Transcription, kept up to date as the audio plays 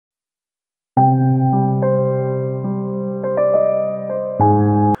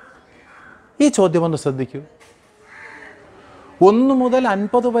ചോദ്യം ഒന്ന് ശ്രദ്ധിക്കൂ. 1 മുതൽ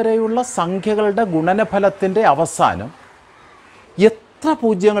 50 വരെയുള്ള സംഖ്യകളുടെ ഗുണനഫലത്തിൻ്റെ അവസാനം എത്ര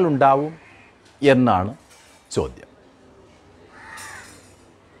പൂജ്യങ്ങൾ ഉണ്ടാവും എന്നാണ് ചോദ്യം.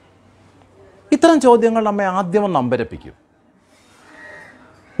 ഇത്തരം ചോദ്യങ്ങൾ നമ്മെ ആദ്യം നമ്പരപ്പിക്കും.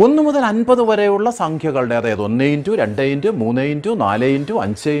 1 മുതൽ 50 വരെയുള്ള സംഖ്യകളുടെ, അതായത് 1 into 2 into 3 into 4 into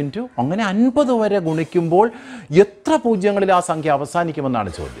 5 into അങ്ങനെ 50 വരെ ഗുണിക്കുമ്പോൾ എത്ര പൂജ്യങ്ങളിൽ ആ സംഖ്യ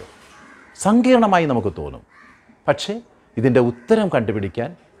അവസാനിക്കുമെന്നാണ് ചോദ്യം. സങ്കീർണമായി നമുക്ക് തോന്നും. പക്ഷേ ഇതിൻ്റെ ഉത്തരം കണ്ടുപിടിക്കാൻ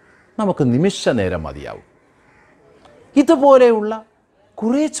നമുക്ക് നിമിഷ നേരം മതിയാവും. ഇതുപോലെയുള്ള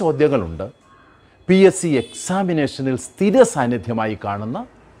കുറേ ചോദ്യങ്ങളുണ്ട് PSC എക്സാമിനേഷനിൽ സ്ഥിര സാന്നിധ്യമായി കാണുന്ന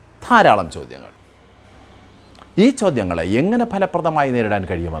ധാരാളം ചോദ്യങ്ങൾ. ഈ ചോദ്യങ്ങളെ എങ്ങനെ ഫലപ്രദമായി നേരിടാൻ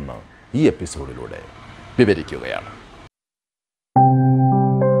കഴിയുമെന്ന് ഈ എപ്പിസോഡിലൂടെ വിവരിക്കുകയാണ്.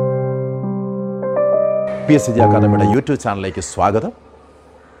 PSCG അക്കാദമിയുടെ യൂട്യൂബ് ചാനലിലേക്ക് സ്വാഗതം.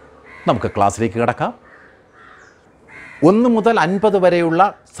 നമുക്ക് ക്ലാസ്സിലേക്ക് കിടക്കാം. 1 മുതൽ 50 വരെയുള്ള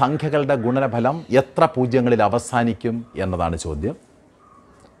സംഖ്യകളുടെ ഗുണനഫലം എത്ര പൂജ്യങ്ങളിൽ അവസാനിക്കും എന്നതാണ് ചോദ്യം.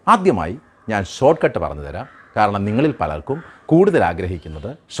 ആദ്യമായി ഞാൻ ഷോർട്ട് കട്ട് പറഞ്ഞു തരാം. കാരണം നിങ്ങളിൽ പലർക്കും കൂടുതൽ ആഗ്രഹിക്കുന്നത്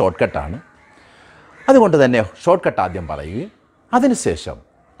ഷോർട്ട് കട്ടാണ്. അതുകൊണ്ട് തന്നെ ഷോർട്ട് കട്ട് ആദ്യം പറയുകയും അതിനുശേഷം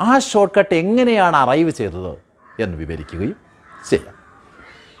ആ ഷോർട്ട് കട്ട് എങ്ങനെയാണ് അറൈവ് ചെയ്തത് എന്ന് വിവരിക്കുകയും ചെയ്യാം.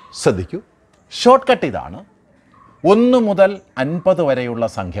 ശ്രദ്ധിക്കൂ, ഷോർട്ട് കട്ട് ഇതാണ്. 1 മുതൽ 50 വരെയുള്ള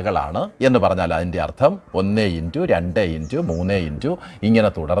സംഖ്യകളാണ് എന്ന് പറഞ്ഞാൽ അതിൻ്റെ അർത്ഥം 1 ഇൻറ്റു 2 ഇൻറ്റു 3 ഇൻറ്റു ഇങ്ങനെ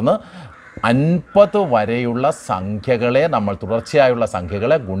തുടർന്ന് 50 വരെയുള്ള സംഖ്യകളെ നമ്മൾ തുടർച്ചയായുള്ള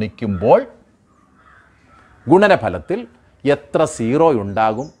സംഖ്യകളെ ഗുണിക്കുമ്പോൾ ഗുണനഫലത്തിൽ എത്ര സീറോ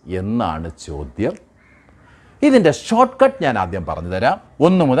ഉണ്ടാകും എന്നാണ് ചോദ്യം. ഇതിൻ്റെ ഷോർട്ട് കട്ട് ഞാൻ ആദ്യം പറഞ്ഞു തരാം.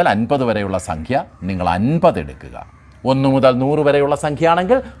 1 മുതൽ 50 വരെയുള്ള സംഖ്യ നിങ്ങൾ 50 എടുക്കുക. 1 മുതൽ 100 വരെയുള്ള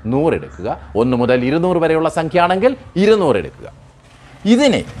സംഖ്യയാണെങ്കിൽ 100 എടുക്കുക. 1 മുതൽ 200 വരെയുള്ള സംഖ്യയാണെങ്കിൽ 200 എടുക്കുക.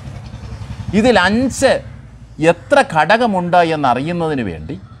 ഇതിൽ 5 എത്ര ഘടകമുണ്ട് എന്നറിയുന്നതിന്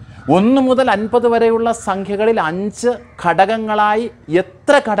വേണ്ടി 1 മുതൽ 50 വരെയുള്ള സംഖ്യകളിൽ 5 ഘടകങ്ങളായി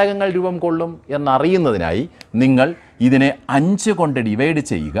എത്ര ഘടകങ്ങൾ രൂപം കൊള്ളും എന്നറിയുന്നതിനായി നിങ്ങൾ ഇതിനെ 5 കൊണ്ട് ഡിവൈഡ്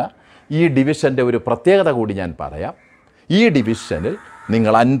ചെയ്യുക. ഈ ഡിവിഷൻ്റെ ഒരു പ്രത്യേകത കൂടി ഞാൻ പറയാം. ഈ ഡിവിഷനിൽ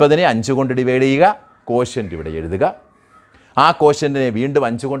നിങ്ങൾ 50നെ 5 കൊണ്ട് ഡിവൈഡ് ചെയ്യുക, കോഷ്യൻ്റ് ഇവിടെ എഴുതുക. ആ കോഷ്യൻറ്റിനെ വീണ്ടും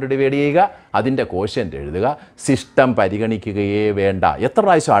 5 കൊണ്ട് ഡിവൈഡ് ചെയ്യുക, അതിൻ്റെ കോഷ്യൻ്റ് എഴുതുക. സിസ്റ്റം പരിഗണിക്കുകയേ വേണ്ട. എത്ര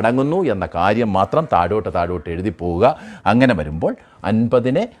പ്രാവശ്യം അടങ്ങുന്നു എന്ന കാര്യം മാത്രം താഴോട്ട് എഴുതി പോവുക. അങ്ങനെ വരുമ്പോൾ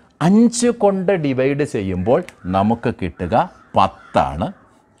 50നെ 5 കൊണ്ട് ഡിവൈഡ് ചെയ്യുമ്പോൾ നമുക്ക് കിട്ടുക 10 ആണ്.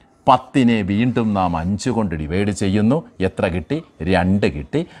 10നെ വീണ്ടും നാം 5 കൊണ്ട് ഡിവൈഡ് ചെയ്യുന്നു. എത്ര കിട്ടി? 2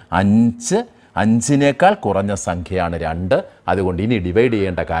 കിട്ടി. 5നേക്കാൾ കുറഞ്ഞ സംഖ്യയാണ് 2. അതുകൊണ്ട് ഇനി ഡിവൈഡ്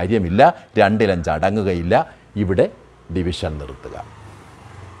ചെയ്യേണ്ട കാര്യമില്ല. 2ൽ 5 അടങ്ങുകയില്ല. ഇവിടെ ഡിവിഷൻ നിർത്തുക.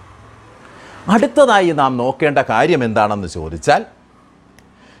 അടുത്തതായി നാം നോക്കേണ്ട കാര്യം എന്താണെന്ന് ചോദിച്ചാൽ,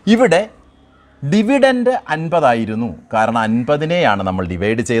 ഇവിടെ ഡിവിഡൻഡ് 50 ആയിരുന്നു. കാരണം 50നെയാണ് നമ്മൾ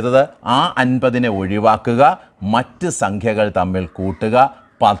ഡിവൈഡ് ചെയ്തത്. ആ 50നെ ഒഴിവാക്കുക, മറ്റ് സംഖ്യകൾ തമ്മിൽ കൂട്ടുക.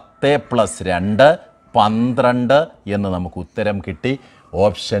 10 + 2 12 എന്ന് നമുക്ക് ഉത്തരം കിട്ടി.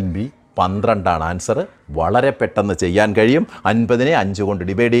 Option B 12 answer. വളരെ പെട്ടെന്ന് ചെയ്യാൻ കഴിയും. 50നെ 5 കൊണ്ട്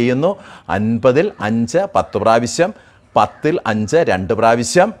ഡിവൈഡ് ചെയ്യുന്നു. 50ൽ 5 10 പ്രാവശ്യം, 10ൽ 5 2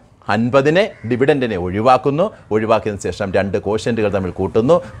 പ്രാവശ്യം. 50നെ ഡിവിഡൻറ്റിനെ ഒഴിവാക്കുന്നു. ഒഴിവാക്കിയതിന് ശേഷം 2 കോഷ്യൻറ്റുകൾ തമ്മിൽ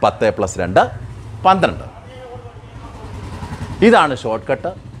കൂട്ടുന്നു. 10 + 2 12. ഇതാണ് ഷോർട്ട്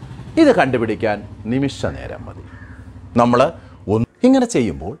കട്ട്. ഇത് കണ്ടുപിടിക്കാൻ നിമിഷ നേരം മതി. നമ്മൾ ഇങ്ങനെ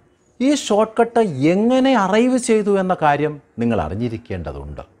ചെയ്യുമ്പോൾ ഈ ഷോർട്ട് കട്ട് എങ്ങനെ അറൈവ് ചെയ്തു എന്ന കാര്യം നിങ്ങൾ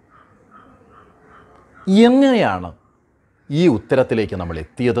അറിഞ്ഞിരിക്കേണ്ടതുണ്ട്. എങ്ങനെയാണ് ഈ ഉത്തരത്തിലേക്ക് നമ്മൾ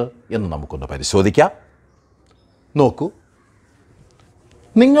എത്തിയത് എന്ന് നമുക്കൊന്ന് പരിശോധിക്കാം. നോക്കൂ,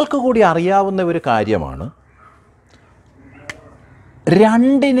 നിങ്ങൾക്ക് കൂടി അറിയാവുന്ന ഒരു കാര്യമാണ്,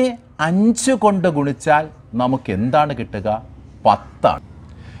 2നെ 5 കൊണ്ട് ഗുണിച്ചാൽ നമുക്ക് എന്താണ് കിട്ടുക? 10 ആണ്.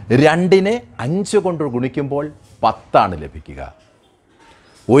 2നെ 5 കൊണ്ട് ഗുണിക്കുമ്പോൾ 10 ആണ് ലഭിക്കുക.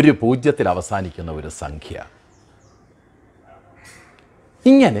 ഒരു 0ത്തിൽ അവസാനിക്കുന്ന ഒരു സംഖ്യ.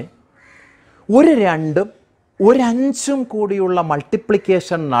 ഇങ്ങനെ ഒരു 2ഉം ഒരു 5ഉം കൂടിയുള്ള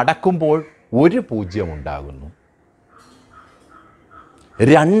മൾട്ടിപ്ലിക്കേഷൻ നടക്കുമ്പോൾ ഒരു 0 ഉണ്ടാകുന്നു.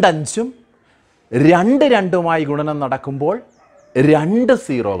 2 5ഉം 2 2ഉമായി ഗുണനം നടക്കുമ്പോൾ 2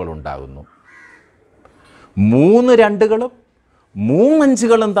 സീറോകൾ ഉണ്ടാകുന്നു. 3 2കളും 3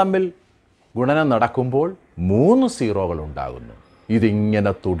 5കളും തമ്മിൽ ഗുണനം നടക്കുമ്പോൾ 3 സീറോകൾ ഉണ്ടാകുന്നു.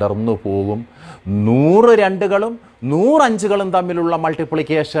 ഇതിങ്ങനെ തുടർന്നു പോകും. 100 2കളും 100 5കളും തമ്മിലുള്ള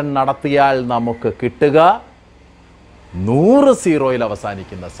മൾട്ടിപ്ലിക്കേഷൻ നടത്തിയാൽ നമുക്ക് കിട്ടുക 100 സീറോയിൽ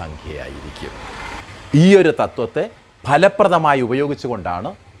അവസാനിക്കുന്ന സംഖ്യയായിരിക്കും. ഈ ഒരു തത്വത്തെ ഫലപ്രദമായി ഉപയോഗിച്ചുകൊണ്ടാണ്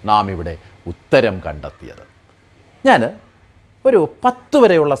നാം ഇവിടെ ഉത്തരം കണ്ടെത്തിയത്. ഞാൻ ഒരു 10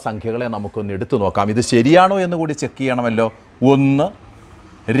 വരെയുള്ള സംഖ്യകളെ നമുക്കൊന്ന് എടുത്തു നോക്കാം. ഇത് ശരിയാണോ എന്ന് കൂടി ചെക്ക് ചെയ്യണമല്ലോ. 1,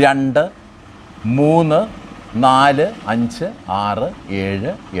 2, 3, 4, 5, 6,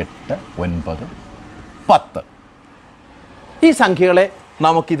 7, 8, 9, 10. ഈ സംഖ്യകളെ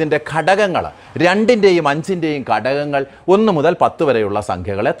നമുക്കിതിൻ്റെ ഘടകങ്ങൾ 2ൻ്റെയും 5ൻ്റെയും ഘടകങ്ങൾ 1 മുതൽ 10 വരെയുള്ള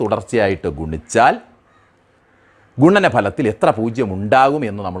സംഖ്യകളെ തുടർച്ചയായിട്ട് ഗുണിച്ചാൽ ഗുണനഫലത്തിൽ എത്ര പൂജ്യം ഉണ്ടാകും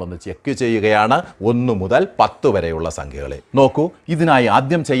എന്ന് നമ്മളൊന്ന് ചെക്ക് ചെയ്യുകയാണ്. 1 മുതൽ 10 വരെയുള്ള സംഖ്യകളെ നോക്കൂ. ഇതിനായി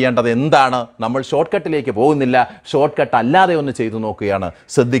ആദ്യം ചെയ്യേണ്ടത് എന്താണ്? നമ്മൾ ഷോർട്ട് കട്ടിലേക്ക് പോകുന്നില്ല, ഷോർട്ട് കട്ട് അല്ലാതെ ഒന്ന് ചെയ്തു നോക്കുകയാണ്.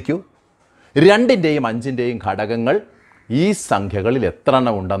 ശ്രദ്ധിക്കൂ, 2ൻ്റെയും 5ൻ്റെയും ഘടകങ്ങൾ ഈ സംഖ്യകളിൽ എത്ര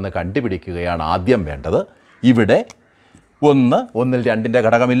എണ്ണം ഉണ്ടെന്ന് കണ്ടുപിടിക്കുകയാണ് ആദ്യം വേണ്ടത്. ഇവിടെ 1, 1-ൽ 2ൻ്റെ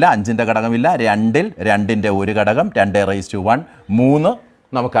ഘടകമില്ല, 5ൻ്റെ ഘടകമില്ല. 2-ൽ 2ൻ്റെ ഒരു ഘടകം 2⁻1. 3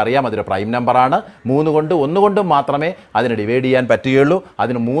 നമുക്കറിയാം അതൊരു പ്രൈം നമ്പറാണ്. 3 കൊണ്ട് 1 കൊണ്ടും മാത്രമേ അതിനെ ഡിവൈഡ് ചെയ്യാൻ പറ്റുകയുള്ളൂ.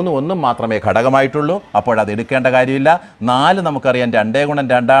 അതിന് 3 1 മാത്രമേ ഘടകമായിട്ടുള്ളൂ. അപ്പോൾ അത് എടുക്കേണ്ട കാര്യമില്ല. 4 നമുക്കറിയാം 2 ഗുണം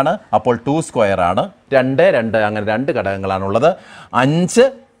 2 ആണ്. അപ്പോൾ 2² ആണ്. 2 2 അങ്ങനെ 2 ഘടകങ്ങളാണുള്ളത്.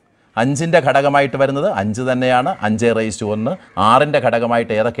 5ൻ്റെ ഘടകമായിട്ട് വരുന്നത് 5 തന്നെയാണ്. 5⁻1. 6ൻ്റെ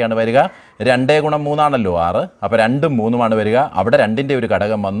ഘടകമായിട്ട് ഏതൊക്കെയാണ് വരിക? 2 ഗുണം 3 ആണല്ലോ 6. അപ്പോൾ 2ഉം 3ഉമാണ് വരിക. അവിടെ 2ൻ്റെ ഒരു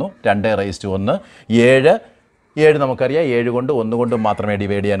ഘടകം വന്നു, 2⁻1. 7 നമുക്കറിയാം 7 കൊണ്ട് 1 കൊണ്ടും മാത്രമേ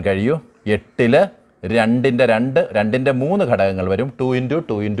ഡിവൈഡ് ചെയ്യാൻ കഴിയൂ. 8-ൽ 2ൻ്റെ 3 ഘടകങ്ങൾ വരും. 2 ×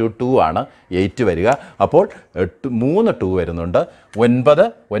 2 × 2 ആണ് 8 വരിക. അപ്പോൾ 3 2 വരുന്നുണ്ട്.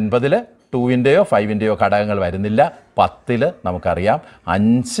 9-ൽ 2ൻ്റെയോ 5ൻ്റെയോ ഘടകങ്ങൾ വരുന്നില്ല. 10-ൽ നമുക്കറിയാം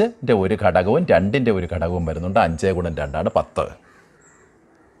 5ൻ്റെ ഒരു ഘടകവും 2ൻ്റെ ഒരു ഘടകവും വരുന്നുണ്ട്. 5 ഗുണം 2 ആണ് 10.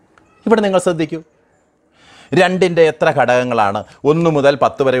 ഇവിടെ നിങ്ങൾ ശ്രദ്ധിക്കൂ, 2ൻ്റെ എത്ര ഘടകങ്ങളാണ്? 1 മുതൽ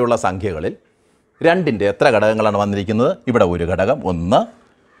 10 വരെയുള്ള സംഖ്യകളിൽ 2ൻ്റെ എത്ര ഘടകങ്ങളാണ് വന്നിരിക്കുന്നത്? ഇവിടെ ഒരു ഘടകം 1,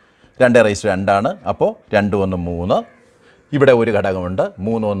 2⁻2 ആണ്. അപ്പോൾ 2 1 3. ഇവിടെ ഒരു ഘടകമുണ്ട്,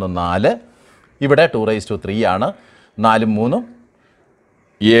 3 1 4. ഇവിടെ 2⁻3 ആണ്. 4ഉം 3ഉം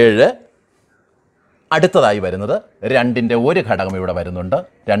 7. അടുത്തതായി വരുന്നത് 2ൻ്റെ ഒരു ഘടകം ഇവിടെ വരുന്നുണ്ട്,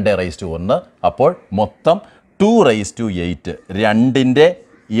 2⁻1. അപ്പോൾ മൊത്തം 2�8. 2ൻ്റെ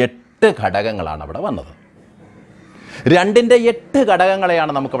 8 ഘടകങ്ങളാണ് അവിടെ വന്നത്. 2ൻ്റെ 8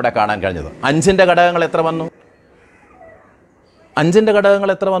 ഘടകങ്ങളെയാണ് നമുക്കിവിടെ കാണാൻ കഴിഞ്ഞത്. 5ൻ്റെ ഘടകങ്ങൾ എത്ര വന്നു? 5ൻ്റെ ഘടകങ്ങൾ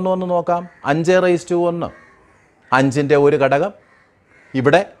എത്ര വന്നു എന്ന് നോക്കാം. 5⁻1. 5ൻ്റെ ഒരു ഘടകം,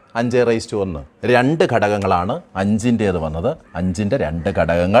 ഇവിടെ 5⁻1. 2 ഘടകങ്ങളാണ് 5ൻ്റേത് വന്നത്. 5ൻ്റെ 2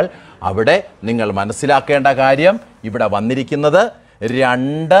 ഘടകങ്ങൾ. അവിടെ നിങ്ങൾ മനസ്സിലാക്കേണ്ട കാര്യം, ഇവിടെ വന്നിരിക്കുന്നത്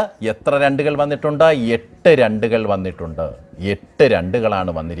 2 എത്ര 2കൾ വന്നിട്ടുണ്ട്? 8 2കൾ വന്നിട്ടുണ്ട്. 8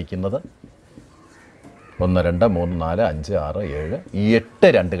 2കളാണ് വന്നിരിക്കുന്നത്. 1 2 3 4 5 6 7 8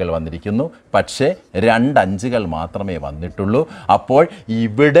 2കൾ വന്നിരിക്കുന്നു. പക്ഷേ 2 5കൾ മാത്രമേ വന്നിട്ടുള്ളൂ. അപ്പോൾ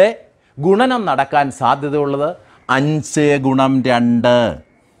ഇവിടെ ഗുണനം നടക്കാൻ സാധ്യതയുള്ളത് 5 ഗുണം 2.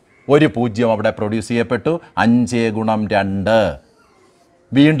 ഒരു പൂജ്യം അവിടെ പ്രൊഡ്യൂസ് ചെയ്യപ്പെട്ടു. 5 ഗുണം 2.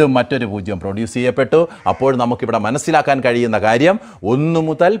 വീണ്ടും മറ്റൊരു പൂജ്യം പ്രൊഡ്യൂസ് ചെയ്യപ്പെട്ടു. അപ്പോൾ നമുക്കിവിടെ മനസ്സിലാക്കാൻ കഴിയുന്ന കാര്യം, 1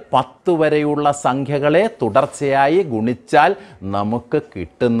 മുതൽ 10 വരെയുള്ള സംഖ്യകളെ തുടർച്ചയായി ഗുണിച്ചാൽ നമുക്ക്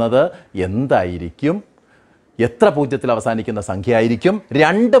കിട്ടുന്നത് എന്തായിരിക്കും? എത്ര പൂജ്യത്തിൽ അവസാനിക്കുന്ന സംഖ്യ ആയിരിക്കും?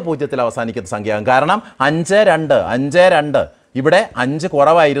 2 പൂജ്യത്തിൽ അവസാനിക്കുന്ന സംഖ്യയാകും. കാരണം 5 2 5 2. ഇവിടെ 5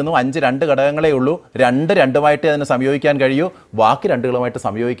 കുറവായിരുന്നു. 5 2 ഘടകങ്ങളേ ഉള്ളൂ. 2 2മായിട്ട് അതിന് സംയോജിക്കാൻ കഴിയൂ. ബാക്കി 2കളുമായിട്ട്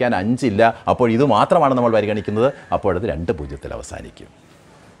സംയോജിക്കാൻ 5 ഇല്ല. അപ്പോൾ ഇത് മാത്രമാണ് നമ്മൾ പരിഗണിക്കുന്നത്. അപ്പോൾ അത് 2 പൂജ്യത്തിൽ അവസാനിക്കും.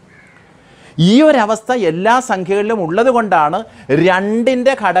 ഈ ഒരവസ്ഥ എല്ലാ സംഖ്യകളിലും ഉള്ളത് കൊണ്ടാണ്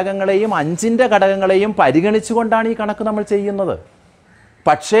 2ൻ്റെ ഘടകങ്ങളെയും 5ൻ്റെ ഘടകങ്ങളെയും പരിഗണിച്ചുകൊണ്ടാണ് ഈ കണക്ക് നമ്മൾ ചെയ്യുന്നത്.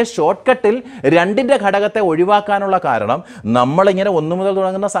 പക്ഷേ ഷോർട്ട് കട്ടിൽ 2ൻ്റെ ഘടകത്തെ ഒഴിവാക്കാനുള്ള കാരണം, നമ്മളിങ്ങനെ 1 മുതൽ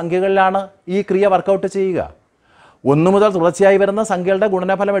തുടങ്ങുന്ന സംഖ്യകളിലാണ് ഈ ക്രിയ വർക്കൗട്ട് ചെയ്യുക. 1 മുതൽ തുടർച്ചയായി വരുന്ന സംഖ്യകളുടെ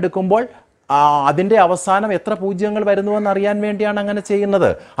ഗുണനഫലം എടുക്കുമ്പോൾ അതിൻ്റെ അവസാനം എത്ര പൂജ്യങ്ങൾ വരുന്നുവെന്ന് അറിയാൻ വേണ്ടിയാണ് അങ്ങനെ ചെയ്യുന്നത്.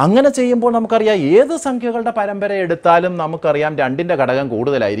 അങ്ങനെ ചെയ്യുമ്പോൾ നമുക്കറിയാം, ഏത് സംഖ്യകളുടെ പരമ്പര എടുത്താലും നമുക്കറിയാം 2ൻ്റെ ഘടകം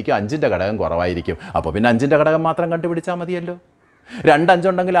കൂടുതലായിരിക്കും, 5ൻ്റെ ഘടകം കുറവായിരിക്കും. അപ്പോൾ പിന്നെ 5ൻ്റെ ഘടകം മാത്രം കണ്ടുപിടിച്ചാൽ മതിയല്ലോ. 2 5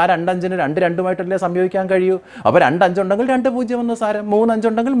 ഉണ്ടെങ്കിൽ ആ 2 5-ന് 2 2മായിട്ടല്ലേ സംയോജിക്കാൻ കഴിയൂ. അപ്പോൾ 2 5 ഉണ്ടെങ്കിൽ 2 0 എന്ന് സാരം, 3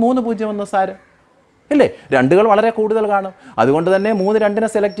 5 ഉണ്ടെങ്കിൽ 3 0 എന്ന് സാരം, ഇല്ലേ? 2കൾ വളരെ കൂടുതൽ കാണും. അതുകൊണ്ട് തന്നെ 3 2നെ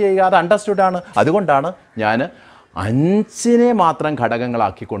സെലക്ട് ചെയ്യുക, അത് അണ്ടർസ്റ്റുഡ് ആണ്. അതുകൊണ്ടാണ് ഞാൻ 5നെ മാത്രം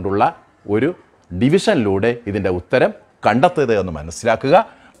ഘടകങ്ങളാക്കിക്കൊണ്ടുള്ള ഒരു ഡിവിഷനിലൂടെ ഇതിൻ്റെ ഉത്തരം കണ്ടെത്തുക എന്ന് മനസ്സിലാക്കുക.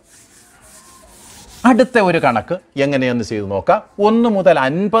 അടുത്ത ഒരു കണക്ക് എങ്ങനെയെന്ന് ചെയ്തു നോക്കാം. 1 മുതൽ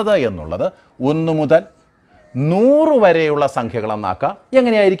 50 എന്നുള്ളത് 1 മുതൽ 100 വരെയുള്ള സംഖ്യകളെന്നാക്കാം.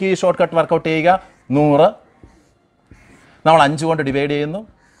 എങ്ങനെയായിരിക്കും ഈ ഷോർട്ട് കട്ട് വർക്കൗട്ട് ചെയ്യുക? 100 നമ്മൾ 5 കൊണ്ട് ഡിവൈഡ് ചെയ്യുന്നു.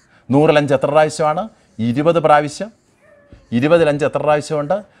 100ൽ 5 എത്ര പ്രാവശ്യമാണ്? 20 പ്രാവശ്യം. 20ൽ 5 എത്ര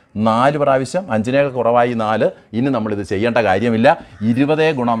പ്രാവശ്യമുണ്ട്? 4 പ്രാവശ്യം, 5 കുറവായി 4. ഇനി നമ്മളിത് ചെയ്യേണ്ട കാര്യമില്ല. 20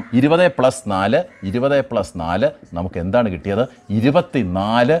 + 4, 20 + 4 നമുക്ക് എന്താണ് കിട്ടിയത്?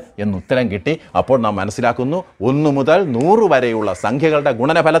 24 എന്ന് ഉത്തരം കിട്ടി. അപ്പോൾ നാം മനസ്സിലാക്കുന്നു 1 മുതൽ 100 വരെയുള്ള സംഖ്യകളുടെ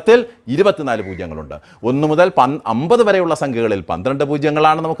ഗുണനഫലത്തിൽ 24 പൂജ്യങ്ങളുണ്ട്. 1 മുതൽ 50 വരെയുള്ള സംഖ്യകളിൽ 12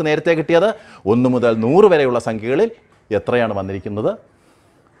 പൂജ്യങ്ങളാണ് നമുക്ക് നേരത്തെ കിട്ടിയത്. 1 മുതൽ 100 വരെയുള്ള സംഖ്യകളിൽ എത്രയാണ് വന്നിരിക്കുന്നത്?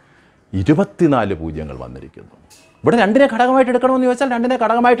 24 പൂജ്യങ്ങൾ വന്നിരിക്കുന്നു. ഇവിടെ 2നെ ഘടകമായിട്ട് എടുക്കണമെന്ന് ചോദിച്ചാൽ 2നെ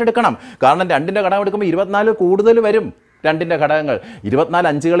ഘടകമായിട്ട് എടുക്കണം. കാരണം 2ന്റെ ഘടകം എടുക്കുമ്പോൾ 24 കൂടുതൽ വരും. 2ന്റെ ഘടകങ്ങൾ 24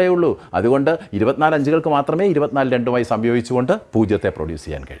 അഞ്ചുകളേ ഉള്ളൂ. അതുകൊണ്ട് 24 അഞ്ചുകൾക്ക് മാത്രമേ 24 2മായി സംയോജിച്ചുകൊണ്ട് 0 പ്രൊഡ്യൂസ്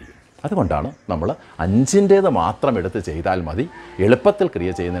ചെയ്യാൻ കഴിയൂ. അതുകൊണ്ടാണ് നമ്മൾ 5ൻ്റേത് മാത്രം എടുത്ത് ചെയ്താൽ മതി, എളുപ്പത്തിൽ ക്രിയ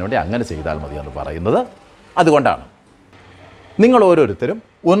ചെയ്യുന്നതിന് വേണ്ടി അങ്ങനെ ചെയ്താൽ മതി എന്ന് പറയുന്നത്. അതുകൊണ്ടാണ് നിങ്ങൾ ഓരോരുത്തരും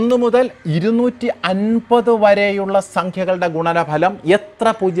 1 മുതൽ 250 വരെയുള്ള സംഖ്യകളുടെ ഗുണനഫലം എത്ര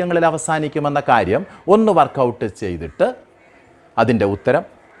പൂജ്യങ്ങളിൽ അവസാനിക്കുമെന്ന കാര്യം ഒന്ന് വർക്കൗട്ട് ചെയ്തിട്ട് അതിൻ്റെ ഉത്തരം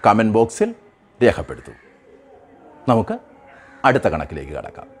കമൻറ്റ് ബോക്സിൽ രേഖപ്പെടുത്തും. നമുക്ക് അടുത്ത കണക്കിലേക്ക്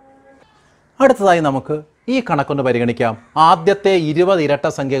കടക്കാം. അടുത്തതായി നമുക്ക് ഈ കണക്കൊന്ന് പരിഗണിക്കാം. ആദ്യത്തെ 20 ഇരട്ട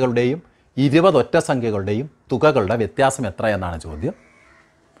സംഖ്യകളുടെയും 20 ഒറ്റ സംഖ്യകളുടെയും തുകകളുടെ വ്യത്യാസം എത്ര എന്നാണ് ചോദ്യം.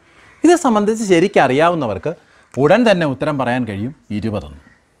 ഇതെ സംബന്ധിച്ച് ശരിക്കും അറിയാവുന്നവർക്ക് ഉടൻ തന്നെ ഉത്തരം പറയാൻ കഴിയും. 20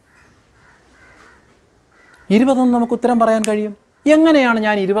 നമുക്ക് ഉത്തരം പറയാൻ കഴിയും. എങ്ങനെയാണ്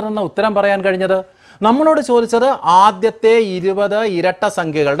ഞാൻ 20 ഉത്തരം പറയാൻ കഴിഞ്ഞത്? നമ്മളോട് ചോദിച്ചത് ആദ്യത്തെ 20 ഇരട്ട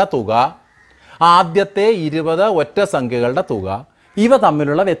സംഖ്യകളുടെ തുക, ആദ്യത്തെ 20 ഒറ്റ സംഖ്യകളുടെ തുക, ഇവ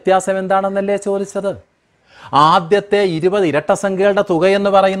തമ്മിലുള്ള വ്യത്യാസം എന്താണെന്നല്ലേ ചോദിച്ചത്. ആദ്യത്തെ 20 ഇരട്ട സംഖ്യകളുടെ തുക എന്ന്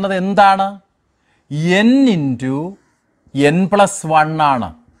പറയുന്നത് എന്താണ്? n × n+1 ആണ്.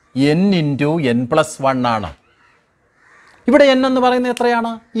 n × n+1 ആണ്. ഇവിടെ n എന്ന് പറയുന്നത്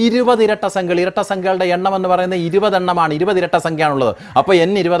എത്രയാണ്? 20 ഇരട്ട സംഖ്യകൾ. ഇരട്ട സംഖ്യകളുടെ എണ്ണം എന്ന് പറയുന്നത് 20 എണ്ണമാണ്. 20 ഇരട്ട സംഖ്യയാണുള്ളത്. അപ്പോൾ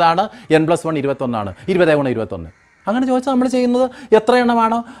n 20 ആണ്, n+1 21 ആണ്. 20 × 21. അങ്ങനെ ചോദിച്ചാൽ നമ്മൾ ചെയ്യുന്നത് എത്ര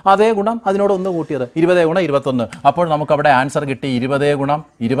എണ്ണമാണോ അതേ ഗുണം അതിനോട് 1 കൂട്ടിയത്, 20 × 21. അപ്പോൾ നമുക്കവിടെ ആൻസർ കിട്ടി 20 ×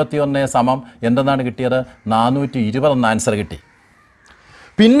 21 സമം എന്തെന്നാണ് കിട്ടിയത്? 420 ആൻസർ കിട്ടി.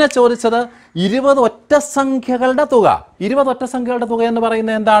 പിന്നെ ചോദിച്ചത് 20 ഒറ്റ സംഖ്യകളുടെ തുക. 20 ഒറ്റ സംഖ്യകളുടെ തുക എന്ന്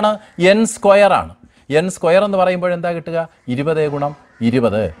പറയുന്നത് എന്താണ്? n² ആണ്. n² എന്ന് പറയുമ്പോൾ എന്താ കിട്ടുക? 20 ×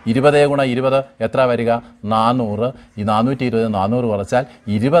 20. 20 × 20 എത്ര വരിക? 400. ഈ 420 400 കുറച്ചാൽ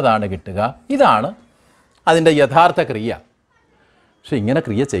 20 കിട്ടുക. ഇതാണ് അതിൻ്റെ യഥാർത്ഥ ക്രിയ. പക്ഷെ ഇങ്ങനെ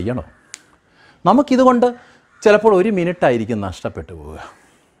ക്രിയ ചെയ്യണോ? നമുക്കിതുകൊണ്ട് ചിലപ്പോൾ 1 മിനിറ്റായിരിക്കും നഷ്ടപ്പെട്ടു പോവുക.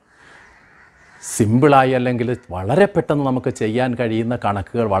 സിമ്പിളായി അല്ലെങ്കിൽ വളരെ പെട്ടെന്ന് നമുക്ക് ചെയ്യാൻ കഴിയുന്ന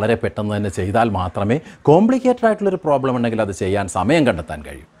കണക്കുകൾ വളരെ പെട്ടെന്ന് തന്നെ ചെയ്താൽ മാത്രമേ കോംപ്ലിക്കേറ്റഡ് ആയിട്ടുള്ളൊരു പ്രോബ്ലം ഉണ്ടെങ്കിൽ അത് ചെയ്യാൻ സമയം കണ്ടെത്താൻ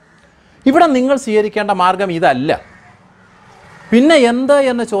കഴിയും. ഇവിടെ നിങ്ങൾ സ്വീകരിക്കേണ്ട മാർഗം ഇതല്ല. പിന്നെ എന്ത്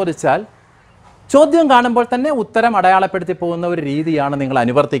എന്ന് ചോദിച്ചാൽ ചോദ്യം കാണുമ്പോൾ തന്നെ ഉത്തരം അടയാളപ്പെടുത്തി പോകുന്ന ഒരു രീതിയാണ് നിങ്ങൾ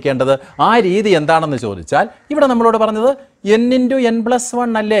അനുവർത്തിക്കേണ്ടത്. ആ രീതി എന്താണെന്ന് ചോദിച്ചാൽ ഇവിടെ നമ്മളോട് പറഞ്ഞത് n ×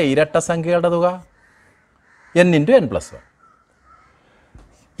 n+1 അല്ലേ ഇരട്ട സംഖ്യകളുടെ തുക? n × n+1.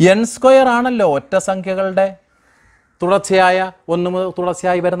 n² ആണല്ലോ ഒറ്റ സംഖ്യകളുടെ തുടർച്ചയായ 1 മുതൽ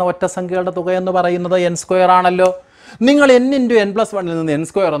തുടർച്ചയായി വരുന്ന ഒറ്റ സംഖ്യകളുടെ തുക എന്ന് പറയുന്നത് n² ആണല്ലോ. നിങ്ങൾ n × n+1 നിന്ന്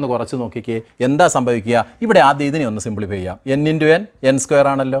n² ഒന്ന് കുറച്ച് നോക്കിക്കേ, എന്താ സംഭവിക്കുക? ഇവിടെ ആദ്യം ഇതിനെ ഒന്ന് സിംപ്ലിഫൈ ചെയ്യാം. n × n n²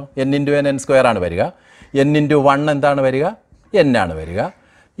 ആണല്ലോ. n × n n² ആണ് വരിക. n × 1 എന്താണ് വരിക? n ആണ് വരിക.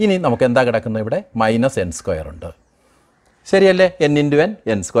 ഇനി നമുക്ക് എന്താ കിടക്കുന്നത്? ഇവിടെ -n² ഉണ്ട്. ശരിയല്ലേ? n × n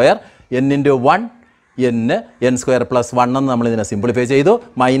n², n × 1 n² + 1 എന്ന് നമ്മളിതിനെ സിംപ്ലിഫൈ ചെയ്തു.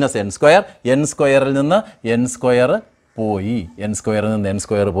 -n², n²ൽ നിന്ന് n² പോയി, n² നിന്ന്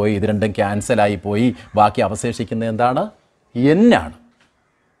n² പോയി, ഇത് രണ്ടും ക്യാൻസലായി പോയി. ബാക്കി അവശേഷിക്കുന്നത് എന്താണ്? n ആണ്.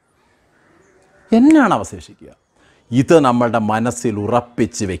 n ആണ് അവശേഷിക്കുക. ഇത് നമ്മളുടെ മനസ്സിൽ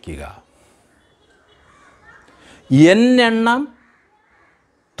ഉറപ്പിച്ച് വയ്ക്കുക. n എണ്ണം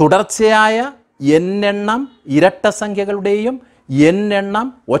തുടർച്ചയായ n എണ്ണം ഇരട്ട സംഖ്യകളുടെയും n എണ്ണം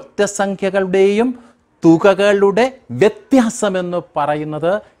ഒറ്റ സംഖ്യകളുടെയും തുകകളുടെ വ്യത്യാസമെന്ന്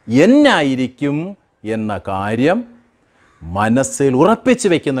പറയുന്നത് n ആയിരിക്കും എന്ന കാര്യം മനസ്സിൽ ഉറപ്പിച്ച്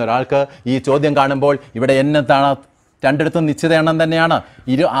വയ്ക്കുന്ന ഒരാൾക്ക് ഈ ചോദ്യം കാണുമ്പോൾ ഇവിടെ n എന്താണ്? രണ്ടിടത്തും നിശ്ചിത എണ്ണം തന്നെയാണ്.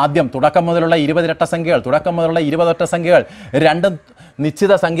 ആദ്യം തുടക്കം മുതലുള്ള 20 ഇരട്ട സംഖ്യകൾ, തുടക്കം മുതലുള്ള 20 ഒറ്റ സംഖ്യകൾ രണ്ടും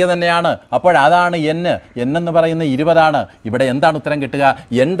നിശ്ചിത സംഖ്യ തന്നെയാണ്. അപ്പോൾ അതാണ് n. n എന്ന് പറയുന്നത് 20 ആണ്. ഇവിടെ എന്താണ് ഉത്തരം കിട്ടുക?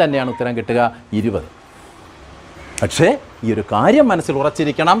 n തന്നെയാണ് ഉത്തരം കിട്ടുക, 20. പക്ഷേ ഈ ഒരു കാര്യം മനസ്സിൽ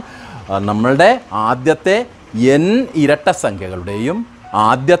ഉറച്ചിരിക്കണം. നമ്മളുടെ ആദ്യത്തെ n ഇരട്ട സംഖ്യകളുടെയും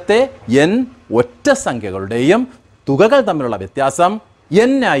ആദ്യത്തെ n ഒറ്റ സംഖ്യകളുടെയും തുകകൾ തമ്മിലുള്ള വ്യത്യാസം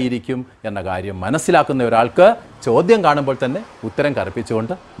n ആയിരിക്കും എന്ന കാര്യം മനസ്സിലാക്കുന്ന ഒരാൾക്ക് ചോദ്യം കാണുമ്പോൾ തന്നെ ഉത്തരം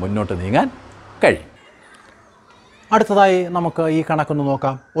കറുപ്പിച്ചുകൊണ്ട് മുന്നോട്ട് നീങ്ങാൻ കഴിയും. അടുത്തതായി നമുക്ക് ഈ കണക്കൊന്ന്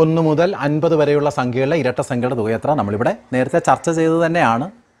നോക്കാം. 1 മുതൽ 50 വരെയുള്ള സംഖ്യകളിലെ ഇരട്ട സംഖ്യയുടെ തുക എത്ര? നമ്മളിവിടെ നേരത്തെ ചർച്ച ചെയ്തത് തന്നെയാണ്.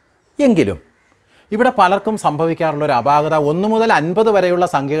 എങ്കിലും ഇവിടെ പലർക്കും സംഭവിക്കാറുള്ള ഒരു അപാകത 1 മുതൽ 50 വരെയുള്ള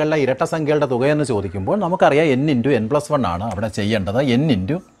സംഖ്യകളിലെ ഇരട്ട സംഖ്യകളുടെ തുകയെന്ന് ചോദിക്കുമ്പോൾ നമുക്കറിയാം n × n+1 ആണ് അവിടെ ചെയ്യേണ്ടത്. n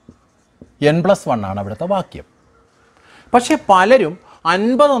 × n+1 ആണ് അവിടുത്തെ വാക്യം. പക്ഷേ പലരും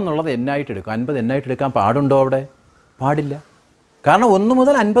 50 എന്നുള്ളത് n ആയിട്ട് എടുക്കും. 50 n ആയിട്ട് എടുക്കാൻ പാടുണ്ടോ അവിടെ? പാടില്ല. കാരണം 1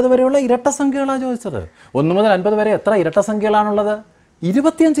 മുതൽ 50 വരെയുള്ള ഇരട്ട സംഖ്യകളാണ് ചോദിച്ചത്. 1 മുതൽ 50 വരെ എത്ര ഇരട്ട സംഖ്യകളാണുള്ളത്?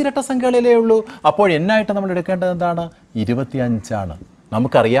 25 ഇരട്ട സംഖ്യകളിലേ ഉള്ളൂ. അപ്പോൾ n ആയിട്ട് നമ്മൾ എടുക്കേണ്ടത് എന്താണ്? 25 ആണ്.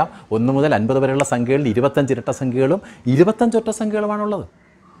 നമുക്കറിയാം 1 മുതൽ 50 വരെയുള്ള സംഖ്യകളിൽ 25 ഇരട്ട സംഖ്യകളും 25 ഒറ്റ സംഖ്യകളുമാണുള്ളത്.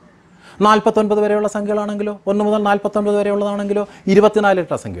 49 വരെയുള്ള സംഖ്യകളാണെങ്കിലോ 1 മുതൽ 49 വരെയുള്ളതാണെങ്കിലോ 24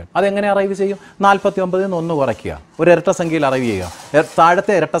 ഇരട്ട സംഖ്യകൾ. അതെങ്ങനെ അറൈവ് ചെയ്യും? 49 നിന്ന് 1 കുറയ്ക്കുക, ഒരു ഇരട്ട സംഖ്യയിൽ അറൈവ് ചെയ്യുക,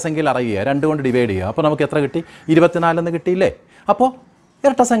 താഴത്തെ ഇരട്ട സംഖ്യയിൽ അറൈവ് ചെയ്യുക, 2 കൊണ്ട് ഡിവൈഡ് ചെയ്യുക. അപ്പോൾ നമുക്ക് എത്ര കിട്ടി? 24 എന്ന് കിട്ടിയില്ലേ? അപ്പോൾ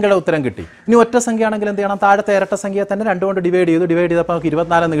ഇരട്ട സംഖ്യയുടെ ഉത്തരം കിട്ടി. ഇനി ഒറ്റ സംഖ്യ ആണെങ്കിൽ എന്ത് ചെയ്യണം? താഴത്തെ ഇരട്ട സംഖ്യയെ തന്നെ 2 കൊണ്ട് ഡിവൈഡ് ചെയ്തപ്പോൾ നമുക്ക്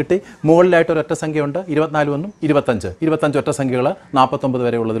 24 എന്ന് കിട്ടി. മുകളിലായിട്ട് ഒരു ഒറ്റ സംഖ്യ ഉണ്ട്, 24 ഒന്നും 25 ഒറ്റ സംഖ്യകൾ 49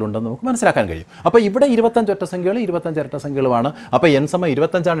 വരെ ഉള്ളതിലുണ്ടെന്ന് നമുക്ക് മനസ്സിലാക്കാൻ കഴിയും. അപ്പോൾ ഇവിടെ 25 ഒറ്റ സംഖ്യകൾ 25 ഇരട്ട സംഖ്യകളുമാണ്. അപ്പോൾ n =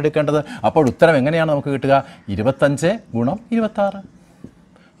 25 ആണ് എടുക്കേണ്ടത്. അപ്പോൾ ഉത്തരം എങ്ങനെയാണ് നമുക്ക് കിട്ടുക? 25 × 26.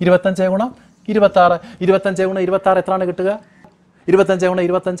 25 × 26. 25 × 26 എത്രയാണ് കിട്ടുക? 25 ×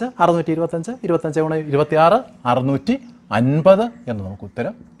 25 625. 25 × 26 650 എന്ന് നമുക്ക്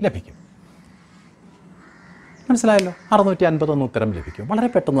ഉത്തരം ലഭിക്കും. മനസ്സിലായല്ലോ? 650 എന്ന് ഉത്തരം ലഭിക്കും. വളരെ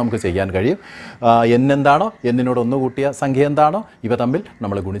പെട്ടെന്ന് നമുക്ക് ചെയ്യാൻ കഴിയും. n എന്താണോ, എന്നിനോട് 1 കൂട്ടിയ സംഖ്യ എന്താണോ, ഇവ തമ്മിൽ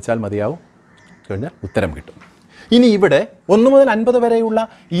നമ്മൾ ഗുണിച്ചാൽ മതിയാവും, കഴിഞ്ഞാൽ ഉത്തരം കിട്ടും. ഇനി ഇവിടെ 1 മുതൽ 50 വരെയുള്ള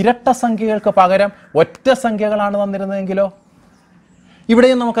ഇരട്ട സംഖ്യകൾക്ക് പകരം ഒറ്റ സംഖ്യകളാണ് തന്നിരുന്നതെങ്കിലോ?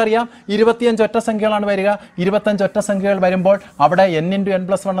 ഇവിടെയും നമുക്കറിയാം 25 ഒറ്റ സംഖ്യകളാണ് വരിക. 25 ഒറ്റ സംഖ്യകൾ വരുമ്പോൾ അവിടെ n ×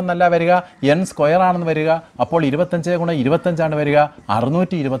 n+1 എന്നല്ല വരിക, n² ആണെന്ന് വരിക. അപ്പോൾ 25 × 25 ആണ് വരിക.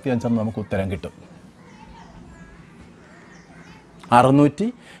 625 എന്ന് നമുക്ക് ഉത്തരം കിട്ടും.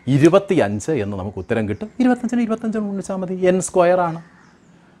 625 എന്ന് നമുക്ക് ഉത്തരം കിട്ടും. 25 25 ഗുണിച്ചാൽ മതി. n² ആണ്.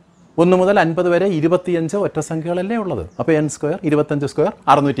 1 മുതൽ 50 വരെ 25 ഒറ്റ സംഖ്യകളല്ലേ ഉള്ളത്. അപ്പോൾ n² 25²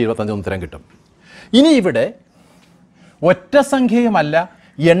 625 ഉത്തരം കിട്ടും. ഇനി ഇവിടെ ഒറ്റ സംഖ്യയുമല്ല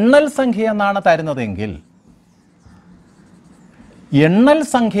എണ്ണൽ സംഖ്യ എന്നാണ് തരുന്നതെങ്കിൽ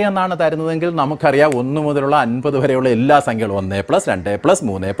നമുക്കറിയാം 1 മുതലുള്ള 50 വരെയുള്ള എല്ലാ സംഖ്യകളും 1+, 2+,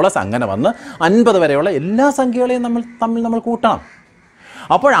 3+ അങ്ങനെ വന്ന് 50 വരെയുള്ള എല്ലാ സംഖ്യകളെയും നമ്മൾ കൂട്ടണം.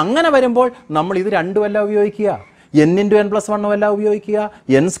 അപ്പോൾ അങ്ങനെ വരുമ്പോൾ നമ്മൾ ഇത് രണ്ടുമല്ല ഉപയോഗിക്കുക, n × n+1 അല്ല ഉപയോഗിക്കുക,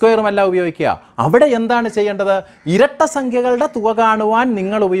 n² അല്ല ഉപയോഗിക്കുക. അവിടെ എന്താണ് ചെയ്യേണ്ടത്? ഇരട്ട സംഖ്യകളുടെ തുക കാണുവാൻ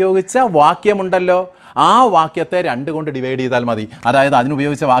നിങ്ങൾ ഉപയോഗിച്ച വാക്യമുണ്ടല്ലോ, ആ വാക്യത്തെ 2 കൊണ്ട് ഡിവൈഡ് ചെയ്താൽ മതി. അതായത്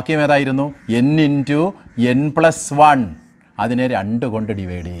അതിനുപയോഗിച്ച വാക്യം ഏതായിരുന്നു? n × n+1. അതിനെ 2 കൊണ്ട്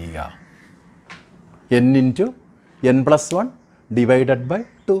ഡിവൈഡ് ചെയ്യുക. n × n+1 /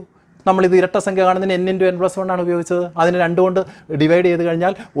 2. നമ്മളിത് ഇരട്ട സംഖ്യ കാണുന്നതിന് n × n+1 ആണ് ഉപയോഗിച്ചത്. അതിന് 2 കൊണ്ട് ഡിവൈഡ് ചെയ്ത്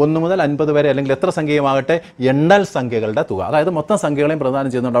കഴിഞ്ഞാൽ 1 മുതൽ 50 വരെ അല്ലെങ്കിൽ എത്ര സംഖ്യയുമാകട്ടെ എണ്ണൽ സംഖ്യകളുടെ തുക, അതായത് മൊത്തം സംഖ്യകളെയും പ്രദാനം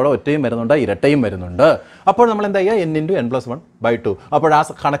ചെയ്യുന്നുണ്ട്. അവിടെ ഒറ്റയും വരുന്നുണ്ട്, ഇരട്ടയും വരുന്നുണ്ട്. അപ്പോൾ നമ്മൾ എന്താ ചെയ്യുക? n × n+1/2. അപ്പോൾ ആ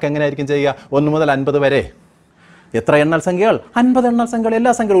കണക്ക് എങ്ങനെയായിരിക്കും ചെയ്യുക? 1 മുതൽ 50 വരെ എത്ര എണ്ണൽ സംഖ്യകൾ? 50 എണ്ണൽ സംഖ്യകൾ.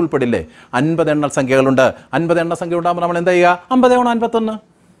 എല്ലാ സംഖ്യകളും ഉൾപ്പെടില്ലേ? 50 എണ്ണൽ സംഖ്യകളുണ്ട്. 50 എണ്ണൽ സംഖ്യ ഉണ്ടാകുമ്പോൾ നമ്മൾ എന്താ ചെയ്യുക? 50 × 51.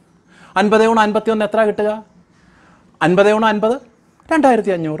 50 × 51 എത്ര കിട്ടുക? 50 × 50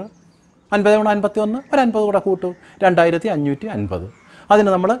 2500. 50 × 51 ഒരു 50 കൂടെ കൂട്ടു, 2550. അതിന്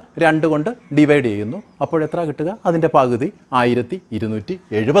നമ്മൾ 2 കൊണ്ട് ഡിവൈഡ് ചെയ്യുന്നു. അപ്പോൾ എത്ര കിട്ടുക? അതിൻ്റെ പകുതി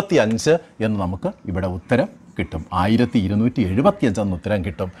 1275 എന്ന് നമുക്ക് ഇവിടെ ഉത്തരം കിട്ടും. 1275 എന്ന് ഉത്തരം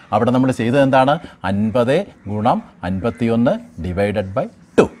കിട്ടും. അവിടെ നമ്മൾ ചെയ്തത് എന്താണ്? 50 × 51 /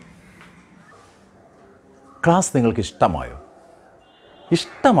 2. ക്ലാസ് നിങ്ങൾക്ക് ഇഷ്ടമായോ?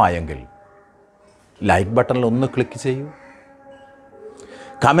 ഇഷ്ടമായെങ്കിൽ ലൈക്ക് ബട്ടണിൽ ഒന്ന് ക്ലിക്ക് ചെയ്യൂ.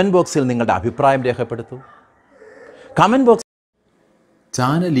 കമൻറ്റ് ബോക്സിൽ നിങ്ങളുടെ അഭിപ്രായം രേഖപ്പെടുത്തൂ. കമൻറ്റ് ബോക്സ്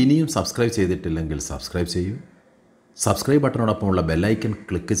ചാനൽ ഇനിയും സബ്സ്ക്രൈബ് ചെയ്തിട്ടില്ലെങ്കിൽ സബ്സ്ക്രൈബ് ചെയ്യൂ. സബ്സ്ക്രൈബ് ബട്ടണോടൊപ്പമുള്ള ബെല്ലൈക്കൺ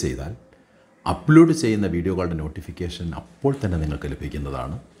ക്ലിക്ക് ചെയ്താൽ അപ്ലോഡ് ചെയ്യുന്ന വീഡിയോകളുടെ നോട്ടിഫിക്കേഷൻ അപ്പോൾ തന്നെ നിങ്ങൾക്ക്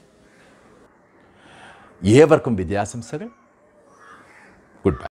ലഭിക്കുന്നതാണ്. ഏവർക്കും വിദ്യാശംസകൾ. Good bye.